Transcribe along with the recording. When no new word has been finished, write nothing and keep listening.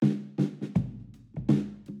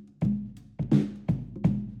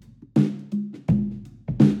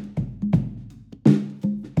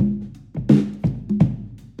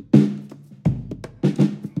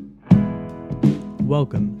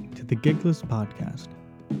Welcome to the Gigless Podcast,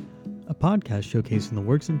 a podcast showcasing the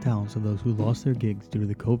works and talents of those who lost their gigs due to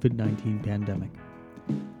the COVID-19 pandemic.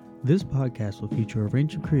 This podcast will feature a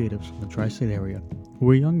range of creatives from the tri-state area who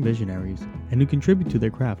are young visionaries and who contribute to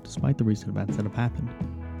their craft despite the recent events that have happened.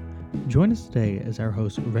 Join us today as our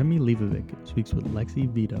host Remy Levovic speaks with Lexi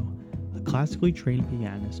Vito, a classically trained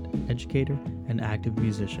pianist, educator, and active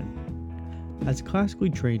musician. As a classically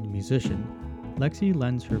trained musician, Lexi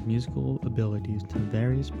lends her musical abilities to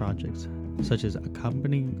various projects, such as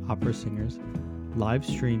accompanying opera singers, live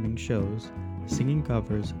streaming shows, singing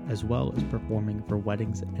covers, as well as performing for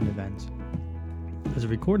weddings and events. As a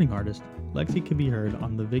recording artist, Lexi can be heard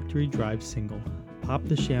on the Victory Drive single, Pop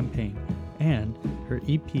the Champagne, and her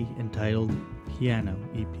EP entitled Piano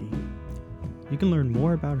EP. You can learn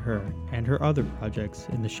more about her and her other projects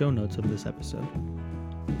in the show notes of this episode.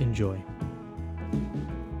 Enjoy.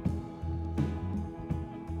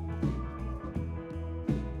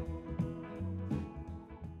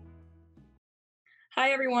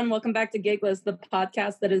 Hi, everyone. Welcome back to Gigless, the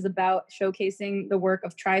podcast that is about showcasing the work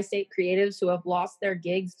of tri-state creatives who have lost their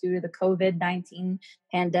gigs due to the COVID-19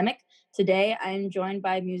 pandemic. Today, I am joined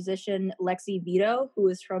by musician Lexi Vito, who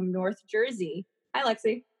is from North Jersey. Hi,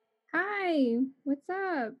 Lexi. Hi, what's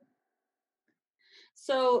up?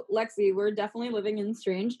 So, Lexi, we're definitely living in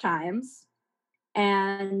strange times,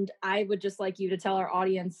 and I would just like you to tell our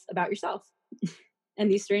audience about yourself and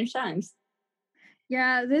these strange times.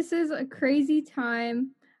 Yeah, this is a crazy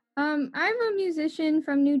time. I'm a musician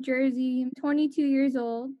from New Jersey. I'm 22 years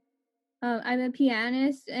old. I'm a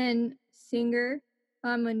pianist and singer.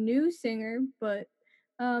 I'm a new singer, but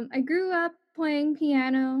I grew up playing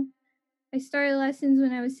piano. I started lessons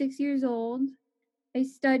when I was 6 years old. I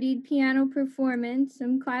studied piano performance.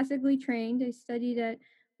 I'm classically trained. I studied at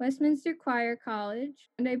Westminster Choir College,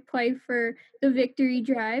 and I played for the Victory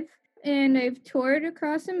Drive. And I've toured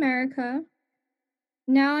across America.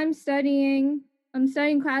 Now I'm studying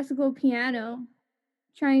classical piano,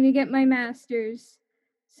 trying to get my master's.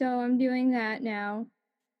 So I'm doing that now.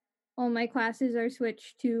 All my classes are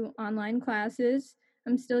switched to online classes.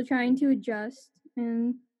 I'm still trying to adjust.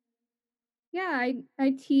 And yeah,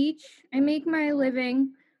 I teach. I make my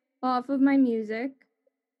living off of my music.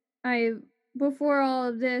 Before all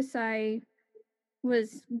of this, I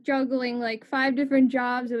was juggling like 5 different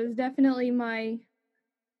jobs. It was definitely my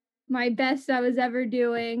best I was ever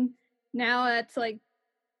doing. Now that's like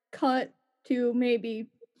cut to maybe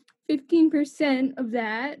 15% of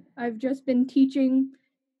that. I've just been teaching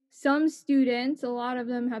some students. A lot of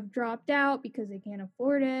them have dropped out because they can't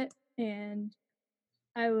afford it. And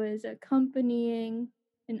I was accompanying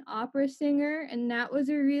an opera singer, and that was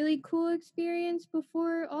a really cool experience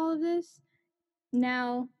before all of this.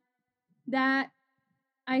 Now that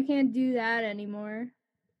I can't do that anymore.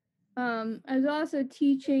 I was also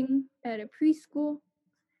teaching at a preschool.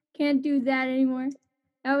 Can't do that anymore.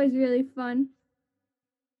 That was really fun.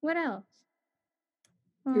 What else?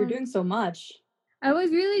 You're doing so much. I was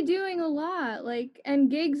really doing a lot, and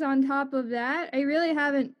gigs on top of that. I really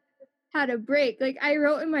haven't had a break. I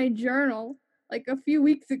wrote in my journal, a few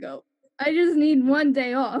weeks ago, I just need one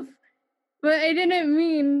day off. But I didn't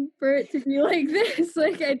mean for it to be like this.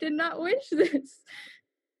 I did not wish this.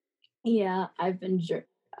 Yeah,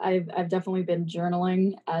 I've definitely been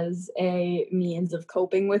journaling as a means of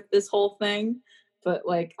coping with this whole thing, but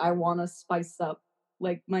I want to spice up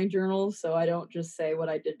my journal so I don't just say what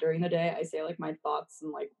I did during the day. I say my thoughts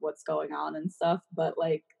and what's going on and stuff, but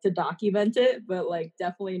to document it, but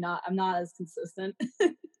definitely not, I'm not as consistent.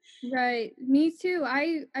 Right. Me too.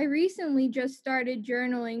 I recently just started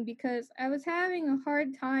journaling because I was having a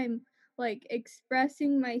hard time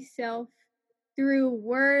expressing myself through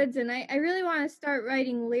words, and I really want to start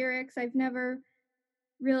writing lyrics. I've never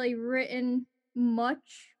really written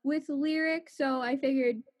much with lyrics, so I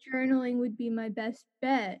figured journaling would be my best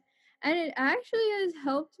bet. And it actually has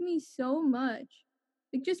helped me so much.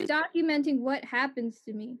 Just documenting what happens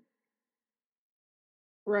to me.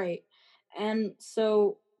 Right. And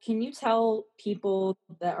so can you tell people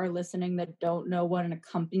that are listening that don't know what an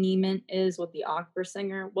accompaniment is with the opera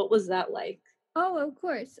singer? What was that like? Oh, of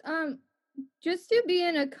course. Just to be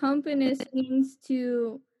an accompanist means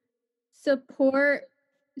to support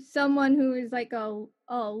someone who is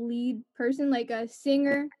a lead person, a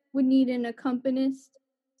singer would need an accompanist.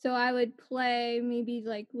 So I would play maybe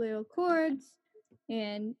little chords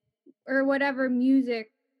or whatever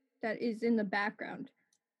music that is in the background.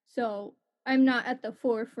 So I'm not at the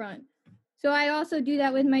forefront. So I also do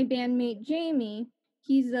that with my bandmate Jamie.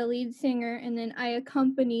 He's the lead singer, and then I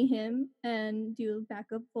accompany him and do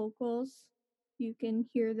backup vocals. You can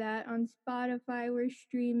hear that on Spotify. We're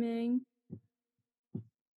streaming.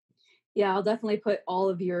 Yeah, I'll definitely put all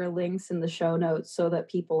of your links in the show notes so that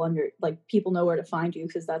people know where to find you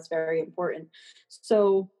because that's very important.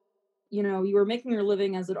 So, you were making your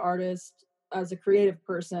living as an artist, as a creative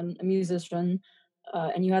person, a musician,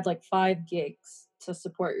 and you had like 5 gigs to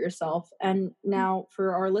support yourself. And now,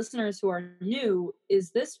 for our listeners who are new,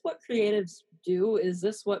 is this what creatives do? Is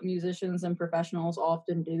this what musicians and professionals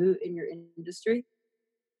often do in your industry?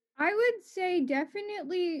 I would say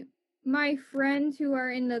definitely my friends who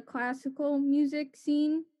are in the classical music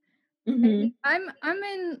scene. Hmm. I'm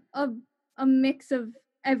in a mix of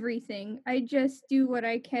everything. I just do what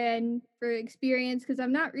I can for experience because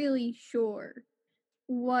I'm not really sure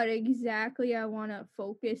what exactly I want to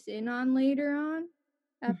focus in on later on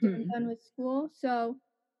after I'm Hmm. done with school. So,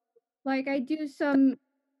 like I do some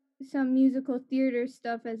musical theater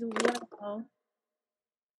stuff as well.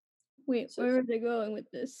 Wait, So, where was I going with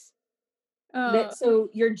this? Uh, so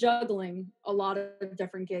you're juggling a lot of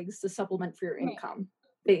different gigs to supplement for your right. income,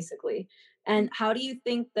 basically. And how do you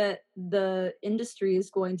think that the industry is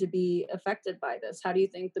going to be affected by this? How do you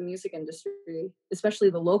think the music industry, especially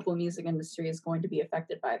the local music industry, is going to be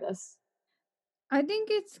affected by this? I think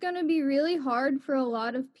it's going to be really hard for a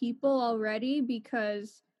lot of people already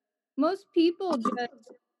because most people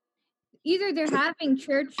just either they're having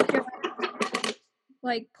church jobs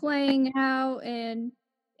like playing out and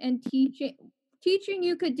teaching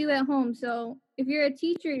you could do at home. So if you're a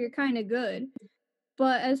teacher, you're kind of good.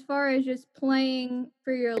 But as far as just playing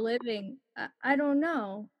for your living, I don't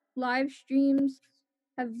know. Live streams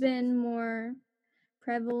have been more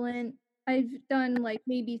prevalent. I've done like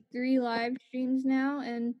maybe 3 live streams now,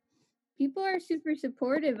 and people are super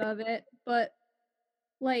supportive of it. But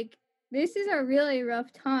like, this is a really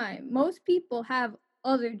rough time. Most people have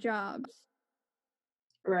other jobs.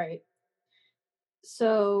 Right.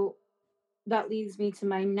 So that leads me to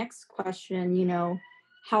my next question.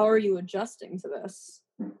 How are you adjusting to this?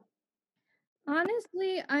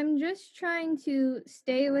 Honestly, I'm just trying to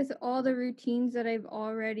stay with all the routines that I've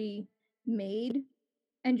already made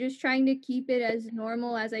and just trying to keep it as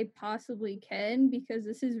normal as I possibly can because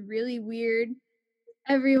this is really weird.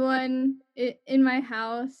 Everyone in my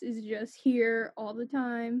house is just here all the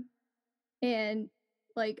time, and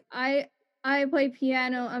like I play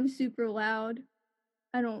piano, I'm super loud.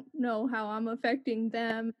 I don't know how I'm affecting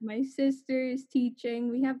them. My sister is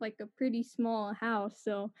teaching. We have like a pretty small house,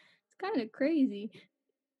 so it's kind of crazy.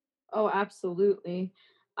 Oh, absolutely.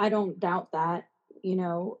 I don't doubt that.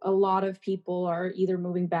 A lot of people are either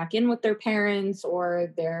moving back in with their parents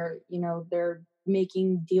or they're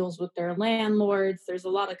making deals with their landlords. There's a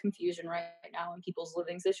lot of confusion right now in people's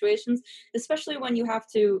living situations, especially when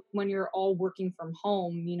you're all working from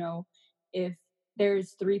home. If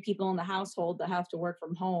there's 3 people in the household that have to work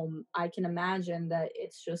from home, I can imagine that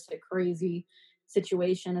it's just a crazy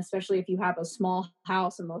situation, especially if you have a small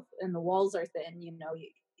house and the walls are thin.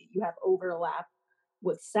 You have overlap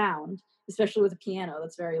with sound, especially with a piano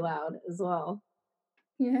that's very loud as well.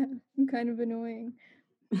 Yeah, I'm kind of annoying.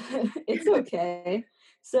 It's okay.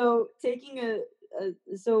 So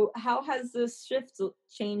so how has this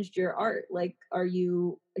changed your art? Like,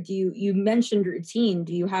 you mentioned routine.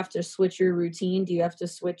 Do you have to switch your routine? Do you have to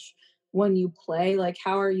switch when you play? Like,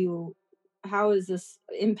 how is this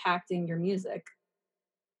impacting your music?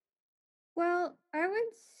 Well, I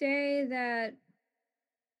would say that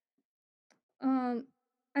um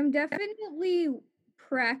I'm definitely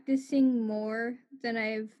practicing more than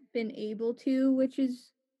I've been able to, which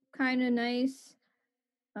is kind of nice.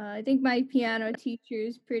 I think my piano teacher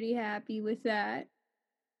is pretty happy with that.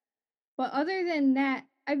 But other than that,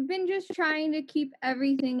 I've been just trying to keep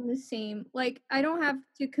everything the same. Like, I don't have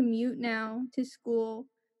to commute now to school.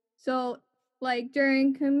 So, like,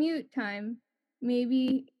 during commute time,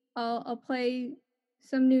 maybe I'll play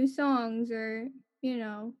some new songs or, you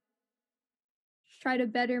know, try to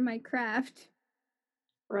better my craft.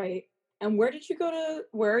 Right. And where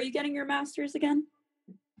are you getting your master's again?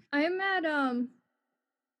 I'm at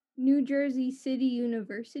New Jersey City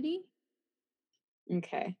University.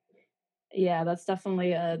 Okay. Yeah, that's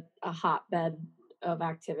definitely a hotbed of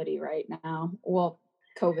activity right now. Well,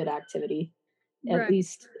 COVID activity, at Right.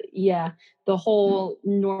 least. Yeah, the whole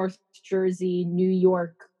North Jersey, New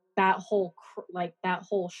York, that whole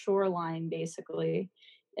shoreline basically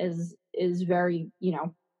is very,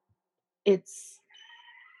 it's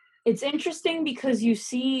it's interesting because you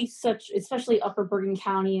see such, especially Upper Bergen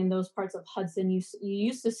County and those parts of Hudson. You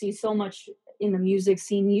used to see so much in the music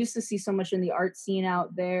scene. You used to see so much in the art scene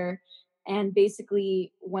out there, and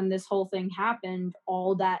basically, when this whole thing happened,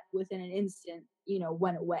 all that within an instant,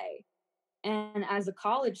 went away. And as a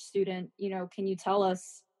college student, can you tell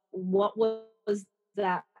us what was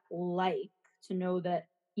that like to know that,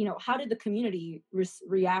 how did the community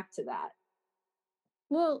react to that?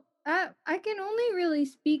 Well, I can only really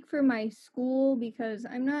speak for my school because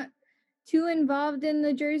I'm not too involved in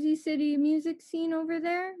the Jersey City music scene over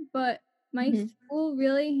there, but my Mhm. school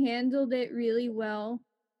really handled it really well.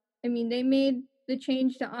 I mean, they made the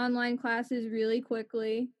change to online classes really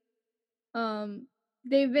quickly. Um,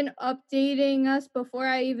 they've been updating us before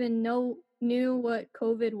I even knew what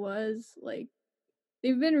COVID was. Like,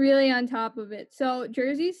 they've been really on top of it. So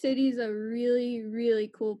Jersey City's a really, really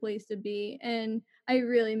cool place to be, and I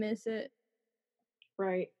really miss it.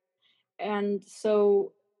 Right. And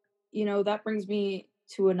so, that brings me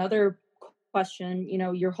to another question.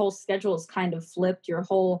 Your whole schedule is kind of flipped. Your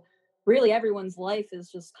whole, really everyone's life is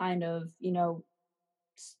just kind of,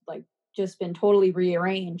 like just been totally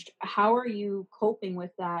rearranged. How are you coping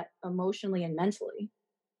with that emotionally and mentally?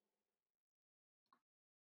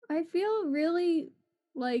 I feel really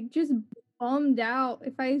like just bummed out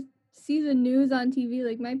if I see the news on TV.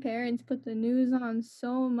 Like my parents put the news on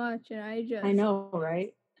so much, and I know,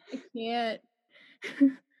 right? I can't.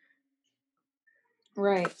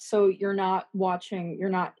 Right. So your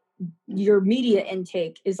media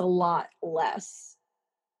intake is a lot less.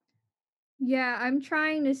 Yeah, I'm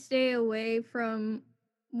trying to stay away from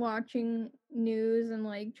watching news and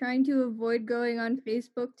like trying to avoid going on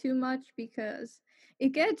Facebook too much because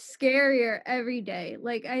it gets scarier every day.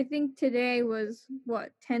 Like I think today was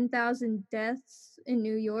what 10,000 deaths in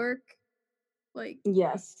New York. Like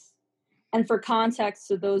Yes. And for context,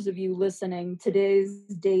 to those of you listening, today's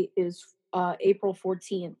date is April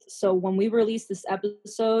 14th. So when we release this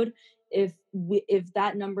episode, if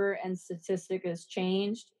that number and statistic is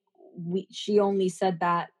changed, she only said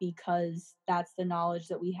that because that's the knowledge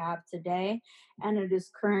that we have today, and it's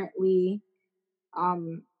currently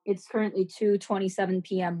 2:27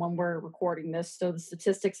 p.m. when we're recording this. So the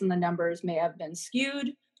statistics and the numbers may have been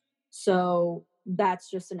skewed, so that's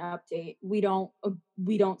just an update. We don't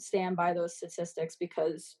stand by those statistics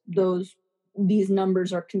because these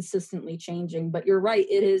numbers are consistently changing. But you're right,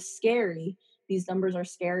 it is scary. These numbers are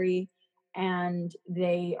scary, and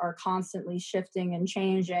they are constantly shifting and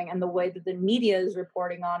changing. And the way that the media is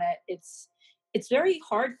reporting on it, it's very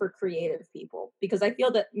hard for creative people, because I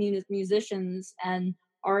feel that musicians and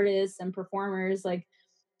artists and performers, like,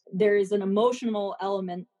 there is an emotional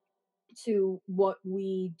element to what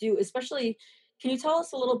we do, especially. Can you tell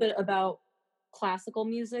us a little bit about classical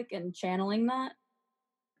music and channeling that?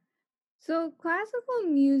 so classical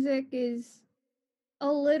music is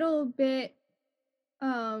a little bit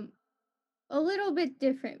um a little bit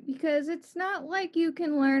different because it's not like you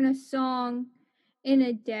can learn a song in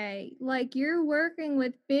a day. Like you're working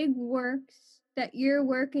with big works that you're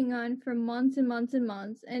working on for months and months and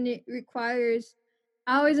months, and it requires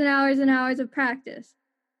hours and hours and hours of practice.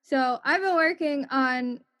 So I've been working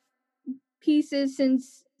on pieces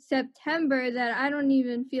since September that I don't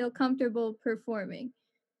even feel comfortable performing.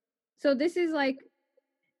 So this is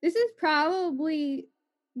probably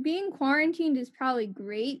being quarantined is probably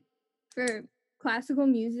great for classical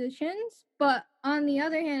musicians, but on the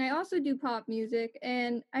other hand, I also do pop music,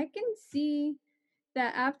 and I can see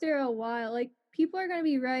that after a while, like people are going to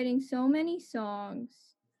be writing so many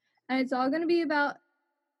songs, and it's all going to be about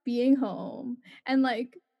being home and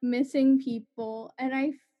like missing people, and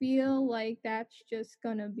I feel like that's just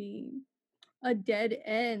going to be a dead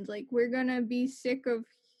end. Like we're gonna be sick of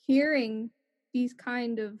hearing these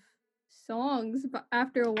kind of songs but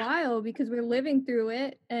after a while because we're living through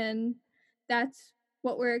it and that's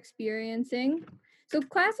what we're experiencing. So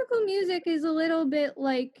classical music is a little bit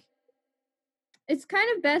like it's kind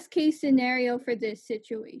of best case scenario for this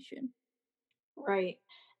situation. Right.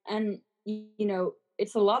 And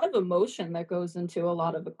it's a lot of emotion that goes into a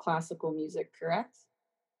lot of the classical music, correct?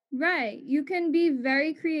 Right. You can be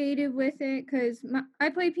very creative with it because I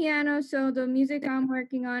play piano, so the music I'm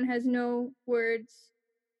working on has no words.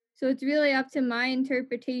 So it's really up to my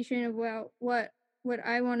interpretation of what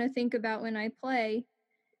I want to think about when I play.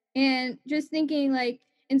 And just thinking like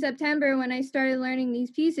in September when I started learning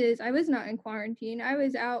these pieces, I was not in quarantine. I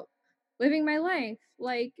was out living my life,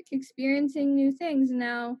 like experiencing new things.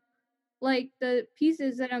 Now, like the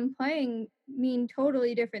pieces that I'm playing mean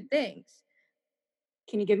totally different things.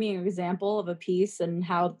 Can you give me an example of a piece and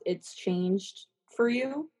how it's changed for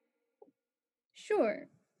you? Sure.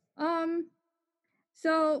 Um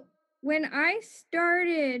So when I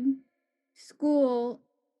started school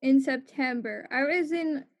in September, I was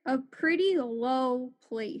in a pretty low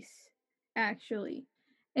place, actually.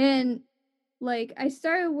 And like I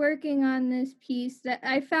started working on this piece that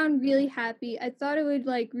I found really happy. I thought it would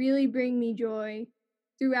like really bring me joy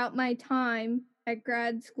throughout my time. at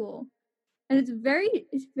grad school. And it's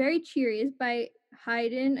very cheery. It's by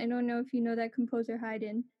Haydn. I don't know if you know that composer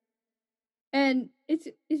Haydn. And it's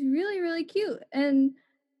really, really cute. And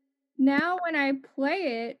now when I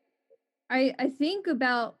play it, I think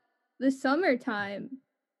about the summertime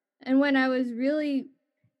and when I was really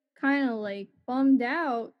kind of like bummed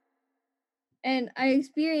out and I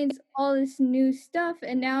experienced all this new stuff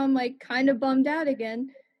and now I'm like kind of bummed out again.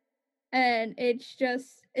 And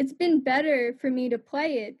it's been better for me to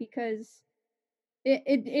play it because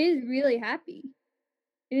it is really happy.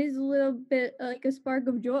 It is a little bit like a spark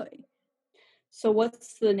of joy. So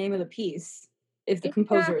what's the name of the piece if the It's a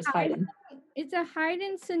composer is Haydn, Haydn? it's a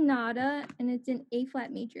Haydn sonata and it's in A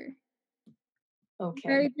flat major. Okay.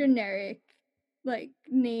 Very generic like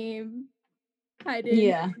name. Haydn.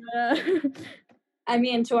 Yeah. I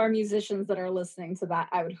mean, to our musicians that are listening to that,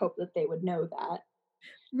 I would hope that they would know that.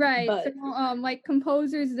 Right. But So like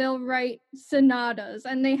composers they'll write sonatas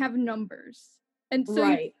and they have numbers. And so you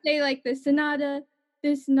right. say like the sonata,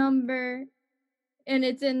 this number, and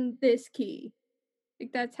it's in this key.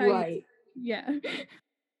 Like that's how Right. yeah.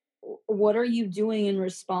 What are you doing in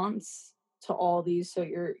response to all these? So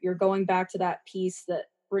you're going back to that piece that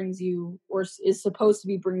brings you or is supposed to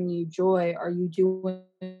be bringing you joy. Are you doing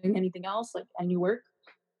anything else, like any work?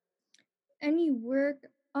 Any work?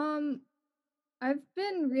 I've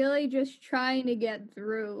been really just trying to get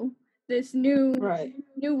through this Right.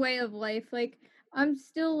 new way of life. Like I'm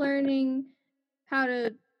still learning how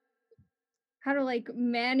to like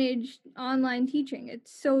manage online teaching.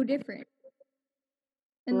 It's so different.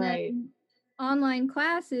 And Right. then online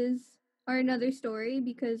classes are another story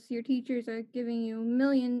because your teachers are giving you a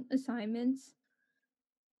million assignments.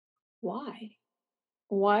 Why?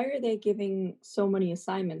 Why are they giving so many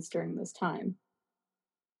assignments during this time?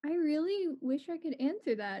 I really wish I could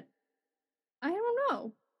answer that. I don't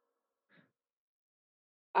know.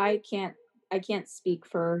 I can't speak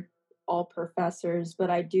for all professors, but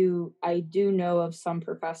I do know of some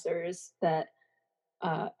professors that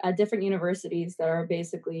at different universities that are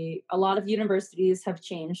basically a lot of universities have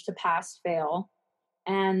changed to pass fail,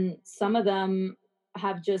 and some of them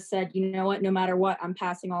have just said, you know what, no matter what, I'm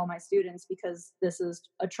passing all my students because this is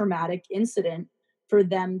a traumatic incident for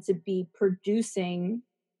them to be producing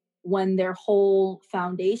when their whole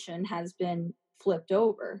foundation has been flipped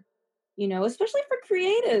over, especially for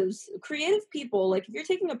creative people. Like if you're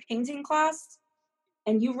taking a painting class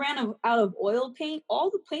and you ran out of oil paint,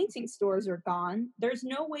 all the painting stores are gone. There's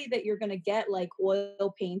no way that you're going to get like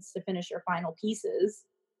oil paints to finish your final pieces,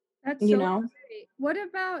 That's you so know? great. What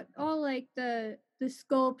about all like the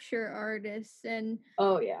sculpture artists and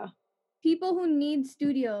Oh, yeah. people who need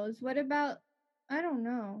studios? What about I don't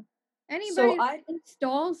know. So Anybody I, that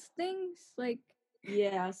installs things like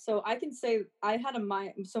yeah, so I can say I had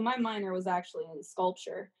a so my minor was actually in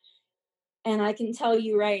sculpture. And I can tell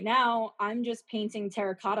you right now, I'm just painting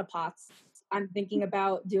terracotta pots. I'm thinking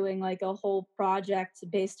about doing like a whole project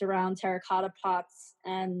based around terracotta pots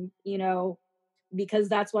and, because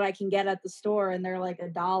that's what I can get at the store and they're like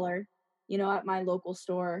 $1, at my local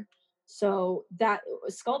store. So that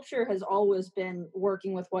sculpture has always been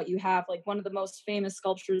working with what you have. Like one of the most famous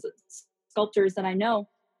sculptors that I know,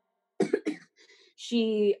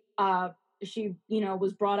 she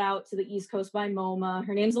was brought out to the East Coast by MoMA.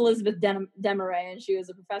 Her name's Elizabeth Demaray, and she was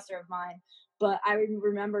a professor of mine. But I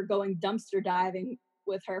remember going dumpster diving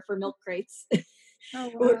with her for milk crates.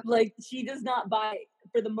 oh wow. Like she does not buy,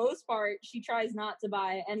 for the most part, she tries not to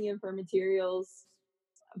buy any of her materials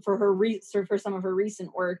for her for some of her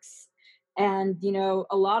recent works. And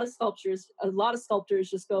a lot of sculptors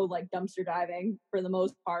just go like dumpster diving for the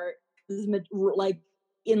most part. Like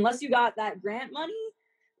unless you got that grant money,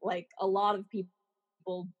 like a lot of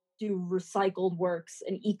people do recycled works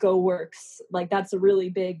and eco works. Like that's a really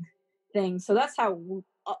big thing. So that's how.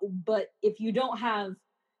 But if you don't have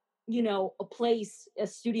a place, a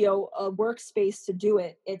studio, a workspace to do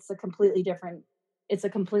it, it's a completely different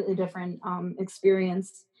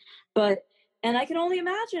experience. But and I can only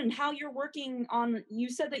imagine how you're working on.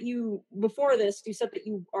 You said that before this you said that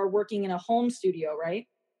you are working in a home studio, right?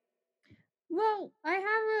 Well, I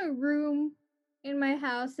have a room in my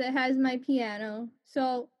house that has my piano.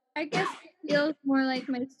 So I guess it feels more like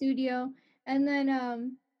my studio. And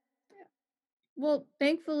then well,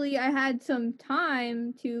 thankfully I had some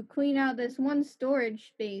time to clean out this one storage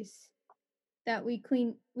space that we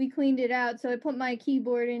cleaned it out. So I put my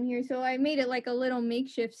keyboard in here. So I made it like a little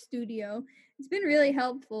makeshift studio. It's been really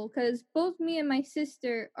helpful cuz both me and my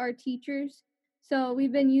sister are teachers. So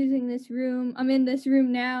we've been using this room. I'm in this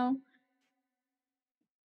room now.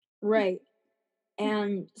 Right.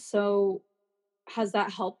 And so has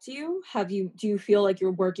that helped you? Do you feel like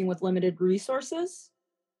you're working with limited resources?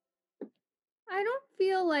 I don't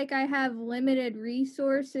feel like I have limited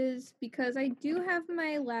resources because I do have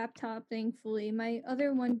my laptop, thankfully. My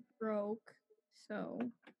other one broke. So,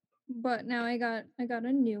 but now I got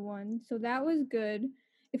a new one. So that was good.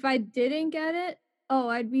 If I didn't get it, oh,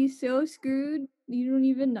 I'd be so screwed. You don't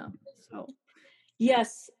even know. So,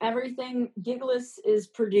 Yes, everything Gigless is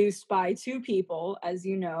produced by two people, as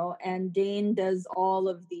you know, and Dane does all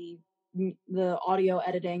of the audio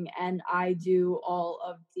editing, and I do all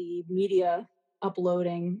of the media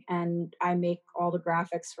uploading, and I make all the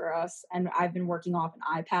graphics for us. And I've been working off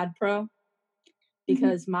an iPad Pro mhm.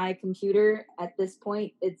 because my computer at this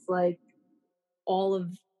point, it's like all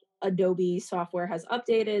of Adobe software has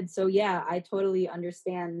updated. So yeah, I totally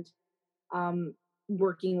understand um,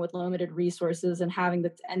 working with limited resources and having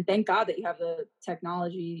and thank God that you have the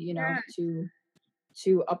technology, Yeah,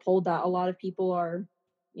 to uphold that. A lot of people are,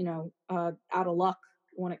 out of luck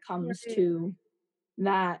when it comes right. to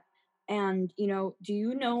that. And do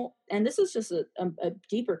you know? And this is just a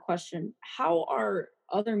deeper question. How are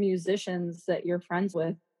other musicians that you're friends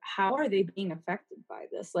with? How are they being affected by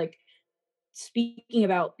this? Like speaking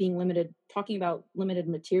about being limited, talking about limited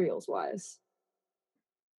materials wise.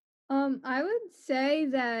 I would say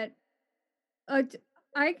that t-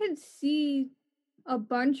 I could see a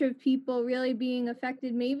bunch of people really being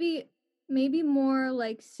affected. Maybe more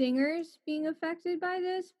like singers being affected by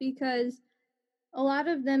this because a lot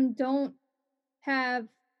of them don't have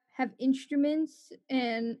have instruments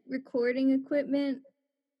and recording equipment,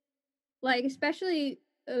 like especially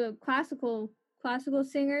classical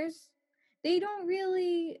singers. They don't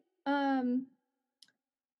really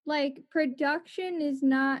like production is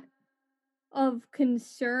not of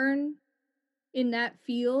concern in that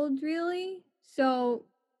field really. So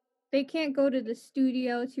they can't go to the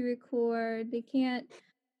studio to record. They can't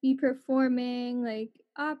be performing like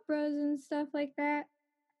operas and stuff like that.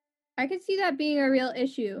 I could see that being a real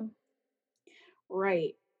issue.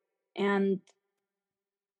 Right. And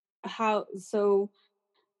how, so,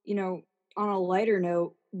 you know, on a lighter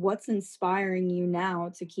note, what's inspiring you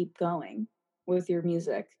now to keep going with your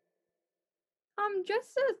music?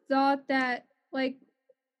 Just the thought that like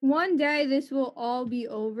one day this will all be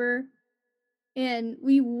over and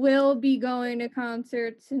we will be going to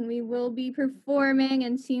concerts and we will be performing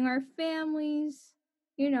and seeing our families.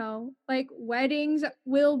 Like weddings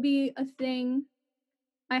will be a thing.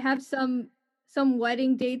 I have some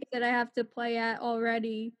wedding dates that I have to play at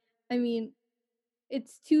already. I mean,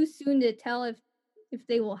 it's too soon to tell if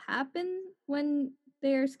they will happen when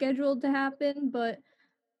they're scheduled to happen, but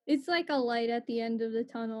it's like a light at the end of the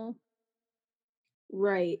tunnel.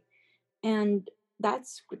 Right. And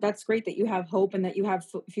that's great that you have hope and that you have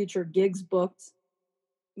future gigs booked.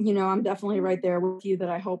 I'm definitely right there with you that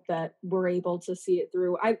I hope that we're able to see it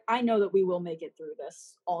through. I know that we will make it through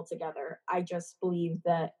this all together. I just believe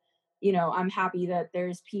that, I'm happy that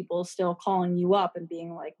there's people still calling you up and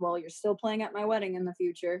being like, well, you're still playing at my wedding in the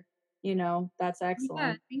future. That's Yeah,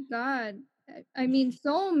 excellent. thank God. I mean,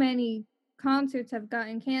 so many concerts have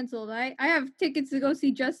gotten canceled. I have tickets to go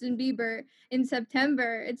see Justin Bieber in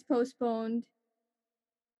September. It's postponed.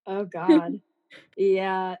 Oh God.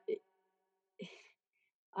 Yeah,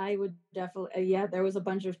 I would definitely, yeah, there was a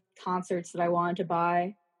bunch of concerts that I wanted to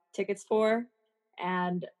buy tickets for,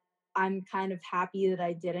 and I'm kind of happy that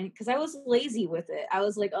I didn't because I was lazy with it. I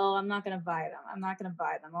was like, oh, I'm not gonna buy them. I'm not gonna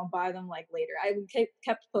buy them. I'll buy them like later. I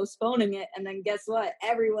kept postponing it, and then guess what?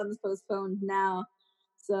 Everyone's postponed now.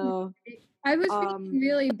 So, I was um, feeling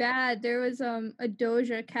really bad. There was a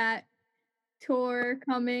Doja Cat tour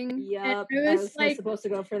coming, and yep, I I was was like, supposed to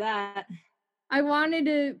go for that. I wanted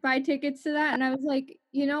to buy tickets to that, and I was like,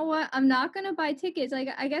 you know what? I'm not gonna buy tickets. Like,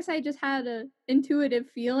 I guess I just had a intuitive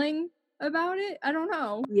feeling about it. I don't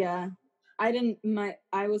know. Yeah. I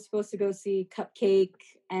was supposed to go see Cupcake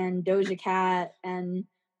and Doja Cat and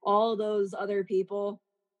all those other people.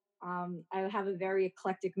 I have a very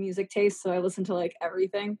eclectic music taste, so I listen to like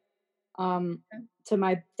everything. Um, to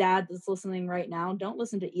my dad that's listening right now, don't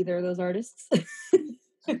listen to either of those artists.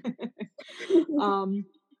 um,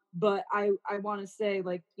 but I want to say,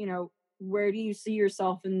 like, where do you see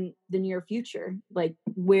yourself in the near future? Like,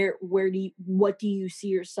 what do you see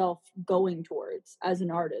yourself going towards as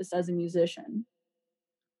an artist, as a musician?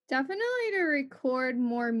 Definitely to record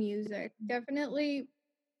more music. Definitely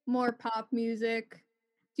more pop music.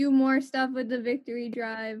 Do more stuff with the Victory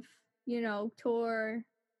Drive. Tour,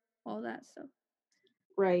 all that stuff.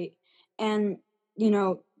 Right. And, you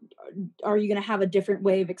know, are you going to have a different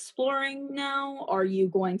way of exploring now? Are you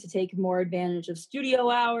going to take more advantage of studio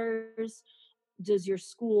hours? does your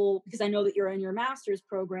school, because I know that you're in your master's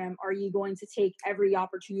program, are you going to take every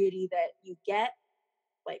opportunity that you get,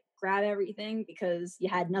 like grab everything because you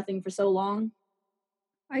had nothing for so long?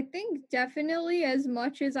 I think definitely as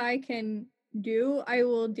much as I can do, I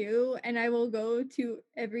will do, and I will go to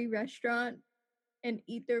every restaurant and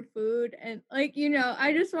eat their food, and like,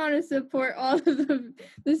 I just want to support all of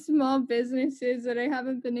the small businesses that I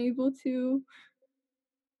haven't been able to.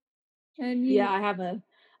 And Yeah, I have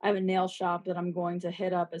a nail shop that I'm going to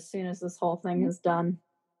hit up as soon as this whole thing is done.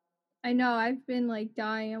 I know I've been like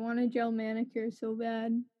dying. I want a gel manicure so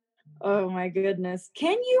bad. Oh my goodness.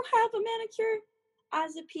 Can you have a manicure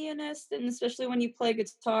as a pianist, and especially when you play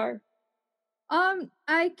guitar?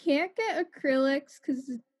 I can't get acrylics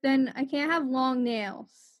because then I can't have long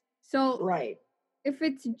nails. So Right. if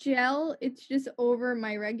it's gel, it's just over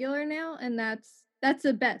my regular nail, and that's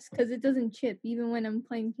the best because it doesn't chip even when I'm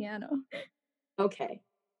playing piano. Okay.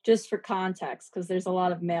 Just for context, because there's a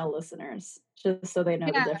lot of male listeners, just so they know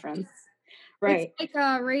the Yeah, difference. it's Right. like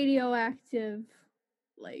a radioactive,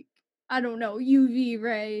 like, I don't know, UV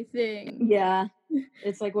ray thing. Yeah.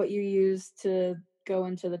 It's like what you use to go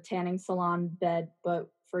into the tanning salon bed, but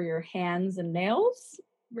for your hands and nails?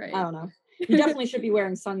 I Right. don't know. You definitely should be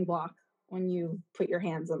wearing sunblock when you put your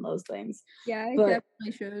hands on those things. Yeah, I But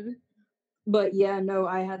definitely should. yeah, no,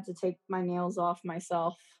 I had to take my nails off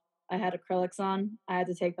myself. I had acrylics on. I had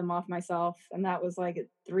to take them off myself, and that was like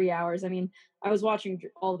 3 hours. I mean, I was watching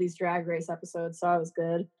all these Drag Race episodes, so I was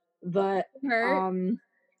good. But Hurt.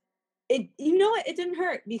 it, what, it didn't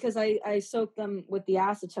hurt because I soaked them with the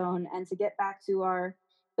acetone. And to get back to our,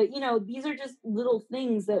 but these are just little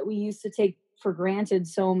things that we used to take for granted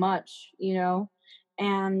so much,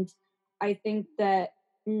 and I think that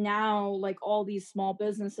now, like, all these small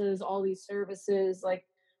businesses, all these services, like,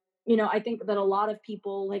 I think that a lot of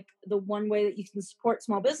people, like, the one way that you can support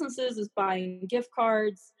small businesses is buying gift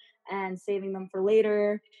cards and saving them for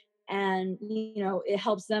later. And it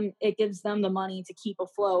helps them, it gives them the money to keep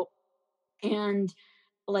afloat. And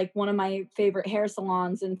like, one of my favorite hair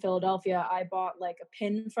salons in Philadelphia, I bought like a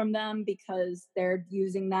pin from them because they're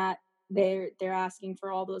using that. They're asking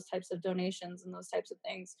for all those types of donations and those types of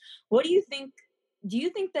things. What do you think? Do you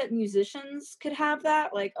think that musicians could have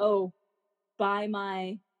that? Like, oh, buy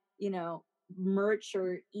my, you know, merch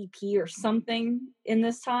or EP or something in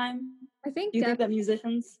this time? I think Do you think that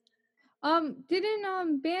musicians?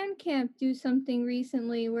 didn't Bandcamp do something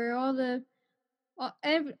recently where all the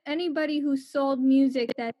anybody who sold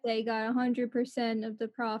music that day got 100% of the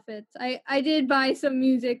profits. I did buy some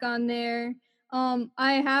music on there.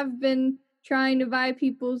 I have been trying to buy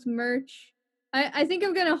people's merch. I think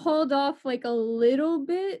I'm gonna hold off like a little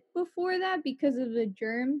bit before that because of the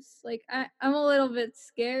germs. Like I'm a little bit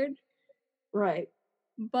scared, Right.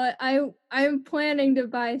 but I'm planning to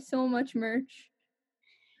buy so much merch.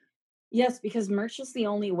 Yes, because merch is the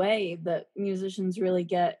only way that musicians really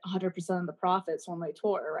get 100% of the profits when they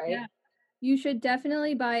tour, right? Yeah. You should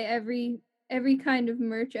definitely buy every kind of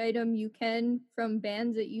merch item you can from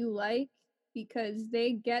bands that you like because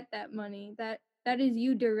they get that money. That is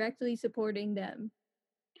you directly supporting them.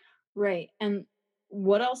 Right. And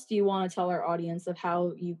what else do you want to tell our audience of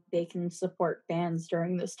how they can support bands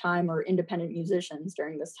during this time, or independent musicians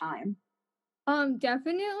during this time?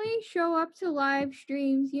 Definitely show up to live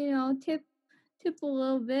streams, tip a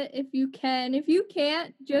little bit if you can. If you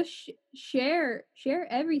can't, just share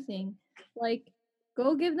everything. Like,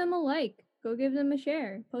 go give them a like, go give them a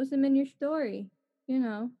share, post them in your story, you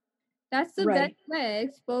know. That's the best Right. way.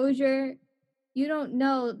 Exposure. You don't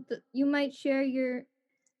know. You might share your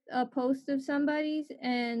a post of somebody's,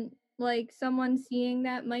 and like someone seeing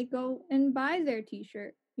that might go and buy their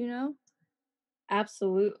T-shirt. You know.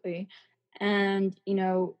 Absolutely. And,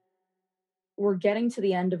 we're getting to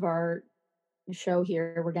the end of our show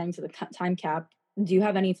here. We're getting to the time cap. Do you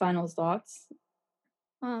have any final thoughts?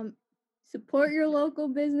 Um, support your local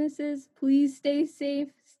businesses. Please stay safe.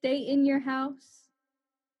 Stay in your house.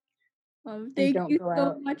 And Thank don't you go so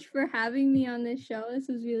out. much for having me on this show. This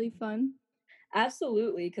was really fun.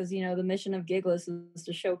 Absolutely, because the mission of Gigless is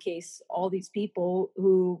to showcase all these people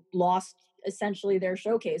who lost essentially their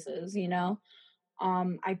showcases.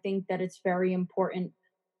 I think that it's very important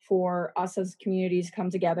for us as communities to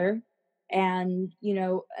come together. And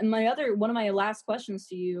one of my last questions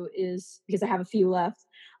to you is, because I have a few left.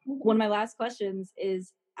 One of my last questions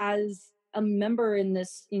is, as a member in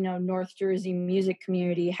this, North Jersey music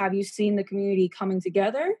community, have you seen the community coming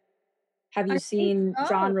together? Have I you think seen so.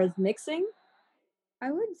 genres mixing?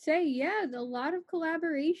 I would say, yeah, a lot of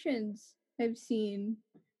collaborations I've seen.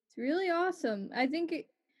 It's really awesome. I think it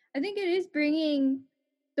is bringing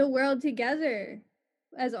the world together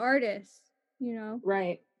as artists. you know.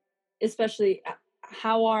 Right. Especially,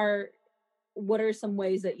 what are some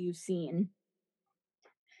ways that you've seen?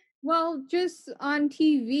 Well, just on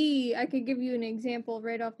TV, I could give you an example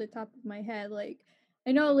right off the top of my head. Like,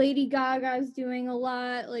 I know Lady Gaga's doing a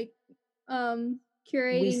lot, like, We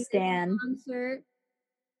curating this stan. concert.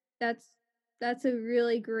 That's that's a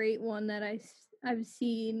really great one that I've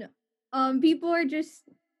seen. People are just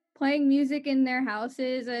playing music in their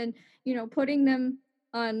houses and, you know, putting them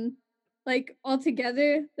on, like, all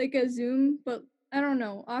together, like a Zoom, but I don't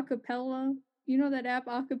know, acapella. You know that app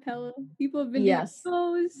acapella? People have been doing Yes.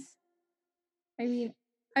 those. I mean,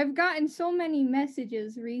 I've gotten so many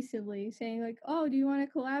messages recently saying like, "Oh, do you want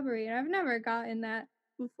to collaborate?" I've never gotten that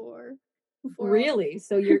before. Really?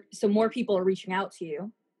 So more people are reaching out to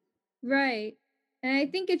you. Right. And I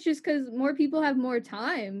think it's just cuz more people have more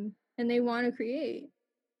time and they want to create.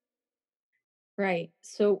 Right.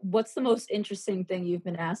 So what's the most interesting thing you've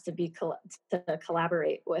been asked to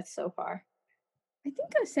collaborate with so far? I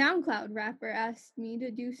think a SoundCloud rapper asked me to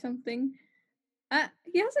do something.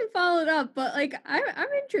 He hasn't followed up, but like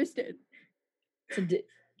I'm interested. To do,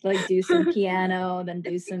 like do some piano, then I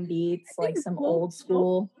do some beats, think like some old vocals.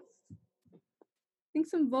 school. I think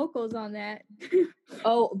some vocals on that.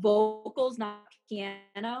 Oh, vocals, not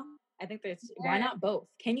piano. I think why Yeah. not both?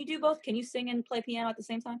 Can you do both? Can you sing and play piano at the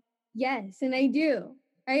same time? Yes, and I do.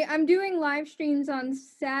 I'm doing live streams on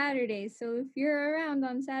Saturdays, so if you're around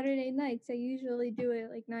on Saturday nights, I usually do it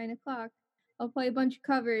like 9 o'clock. I'll play a bunch of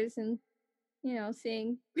covers and, you know,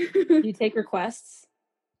 sing. Do you take requests?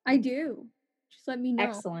 I do. Just let me know.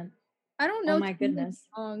 Excellent. I don't Oh know my too many goodness.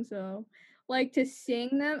 songs though. Like to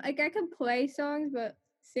sing them, like I can play songs, but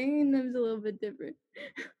singing them is a little bit different.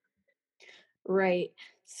 Right.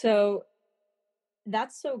 So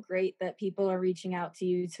that's so great that people are reaching out to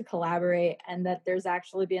you to collaborate and that there's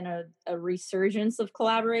actually been a resurgence of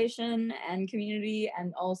collaboration and community,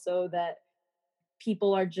 and also that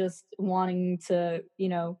people are just wanting to,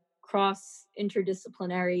 cross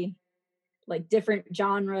interdisciplinary, like different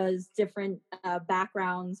genres, different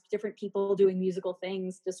backgrounds, different people doing musical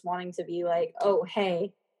things, just wanting to be like, oh,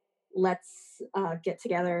 hey, let's get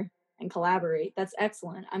together and collaborate. That's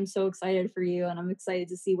excellent. I'm so excited for you, and I'm excited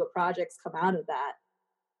to see what projects come out of that.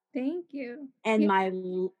 Thank you. And Yeah. my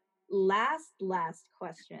last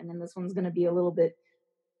question, and this one's going to be a little bit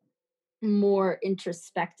more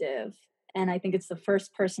introspective, and I think it's the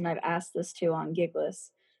first person I've asked this to on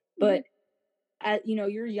Gigless. But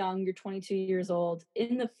you're young, you're 22 years old.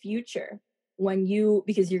 In the future,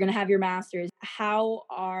 because you're going to have your master's, how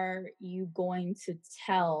are you going to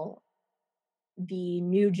tell the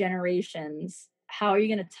new generations, how are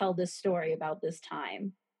you going to tell this story about this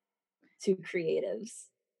time to creatives?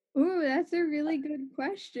 Ooh, that's a really good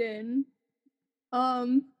question.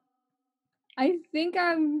 Um, I think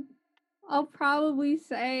I'll probably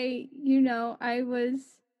say, you know, I was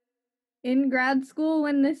in grad school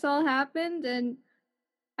when this all happened and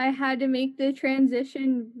I had to make the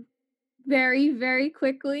transition very, very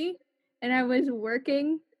quickly. And I was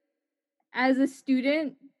working as a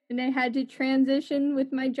student and I had to transition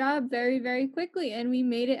with my job very, very quickly. And we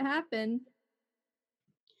made it happen.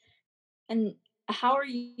 And how are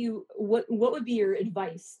you, what would be your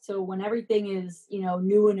advice? So when everything is,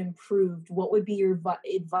 new and improved, what would be your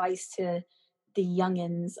advice to the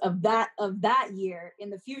youngins of that year in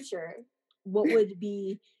the future? What would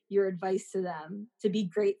be your advice to them? To be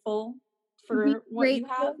grateful Be for what you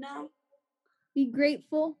grateful, have now? be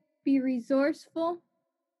grateful, be resourceful.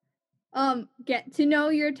 Get to know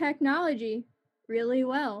your technology really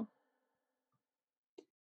well.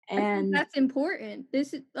 I think And that's important.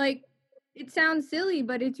 This is like, it sounds silly,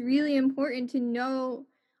 but it's really important to know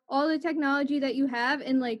all the technology that you have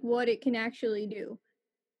and like what it can actually do.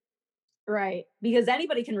 right, because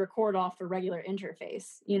anybody can record off a regular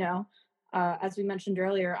interface, as we mentioned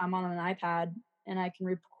earlier, I'm on an iPad and I can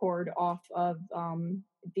record off of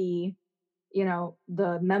the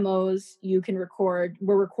the memos. You can record,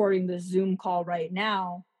 we're recording this Zoom call right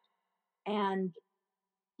now, and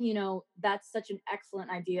that's such an excellent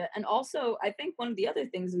idea. And also, I think one of the other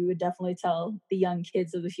things we would definitely tell the young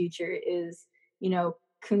kids of the future is,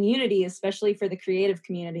 community, especially for the creative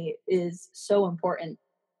community, is so important.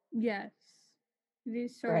 Yes. It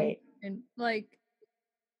is so Right. important. Like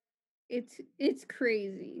it's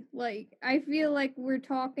crazy. Like I feel like we're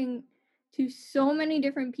talking to so many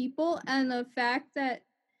different people and the fact that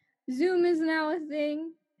Zoom is now a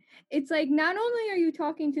thing, it's like not only are you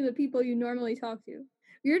talking to the people you normally talk to,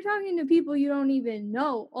 you're talking to people you don't even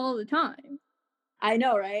know all the time. I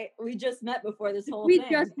know, right? We just met before this whole We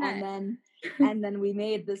thing, just met. and then we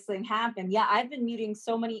made this thing happen. Yeah, I've been meeting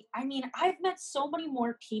so many. I mean, I've met so many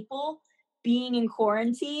more people being in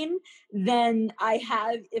quarantine than I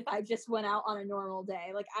have if I just went out on a normal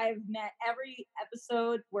day. Like, I've met every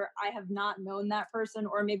episode where I have not known that person,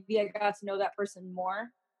 or maybe I got to know that person more,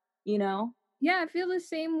 you know? Yeah, I feel the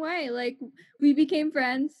same way. Like, we became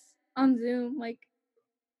friends on Zoom. Like,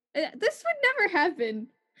 this would never happen.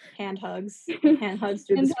 Hand hugs through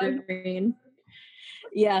the screen.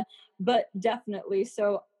 Yeah, but definitely.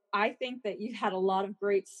 So I think that you had a lot of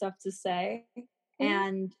great stuff to say.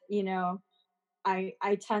 And, you know, I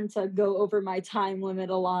tend to go over my time limit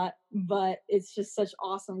a lot, but it's just such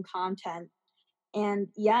awesome content. And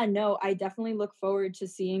yeah, no, I definitely look forward to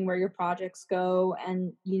seeing where your projects go,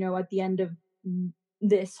 and, you know, at the end of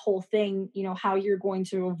this whole thing, you know, how you're going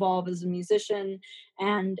to evolve as a musician.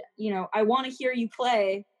 And, you know, I want to hear you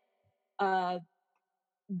play the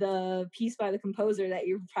piece by the composer that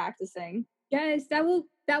you're practicing. Yes, that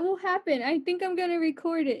will happen. I think I'm gonna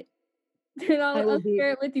record it. And I'll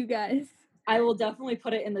share it with you guys. I will definitely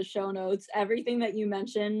put it in the show notes. Everything that you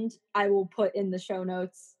mentioned, I will put in the show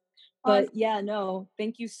notes. But yeah, no,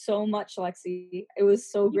 thank you so much, Lexi. It was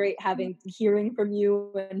so great hearing from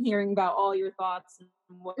you and hearing about all your thoughts and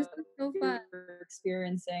what so you're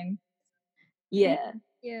experiencing. Yeah. Thank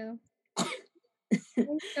you.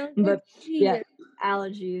 But yeah,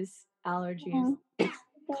 allergies,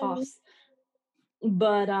 coughs.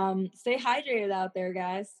 But stay hydrated out there,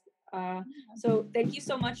 guys. So thank you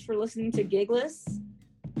so much for listening to Gigless.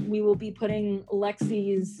 We will be putting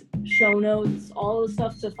Lexi's show notes, all the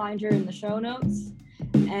stuff to find her in the show notes.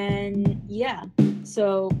 And yeah,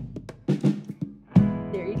 so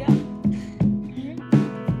there you go.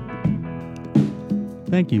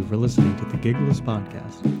 Thank you for listening to the Gigless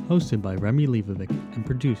podcast, hosted by Remy Levovic and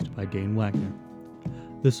produced by Dane Wagner.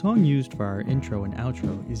 The song used for our intro and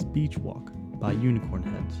outro is Beach Walk by Unicorn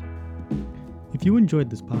Heads. If you enjoyed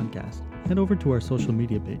this podcast, head over to our social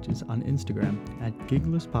media pages on Instagram at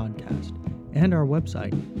Gigless Podcast and our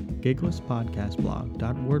website,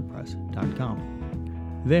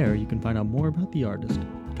 giglesspodcastblog.wordpress.com. There you can find out more about the artist,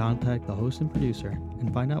 contact the host and producer,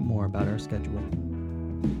 and find out more about our schedule.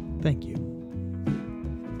 Thank you.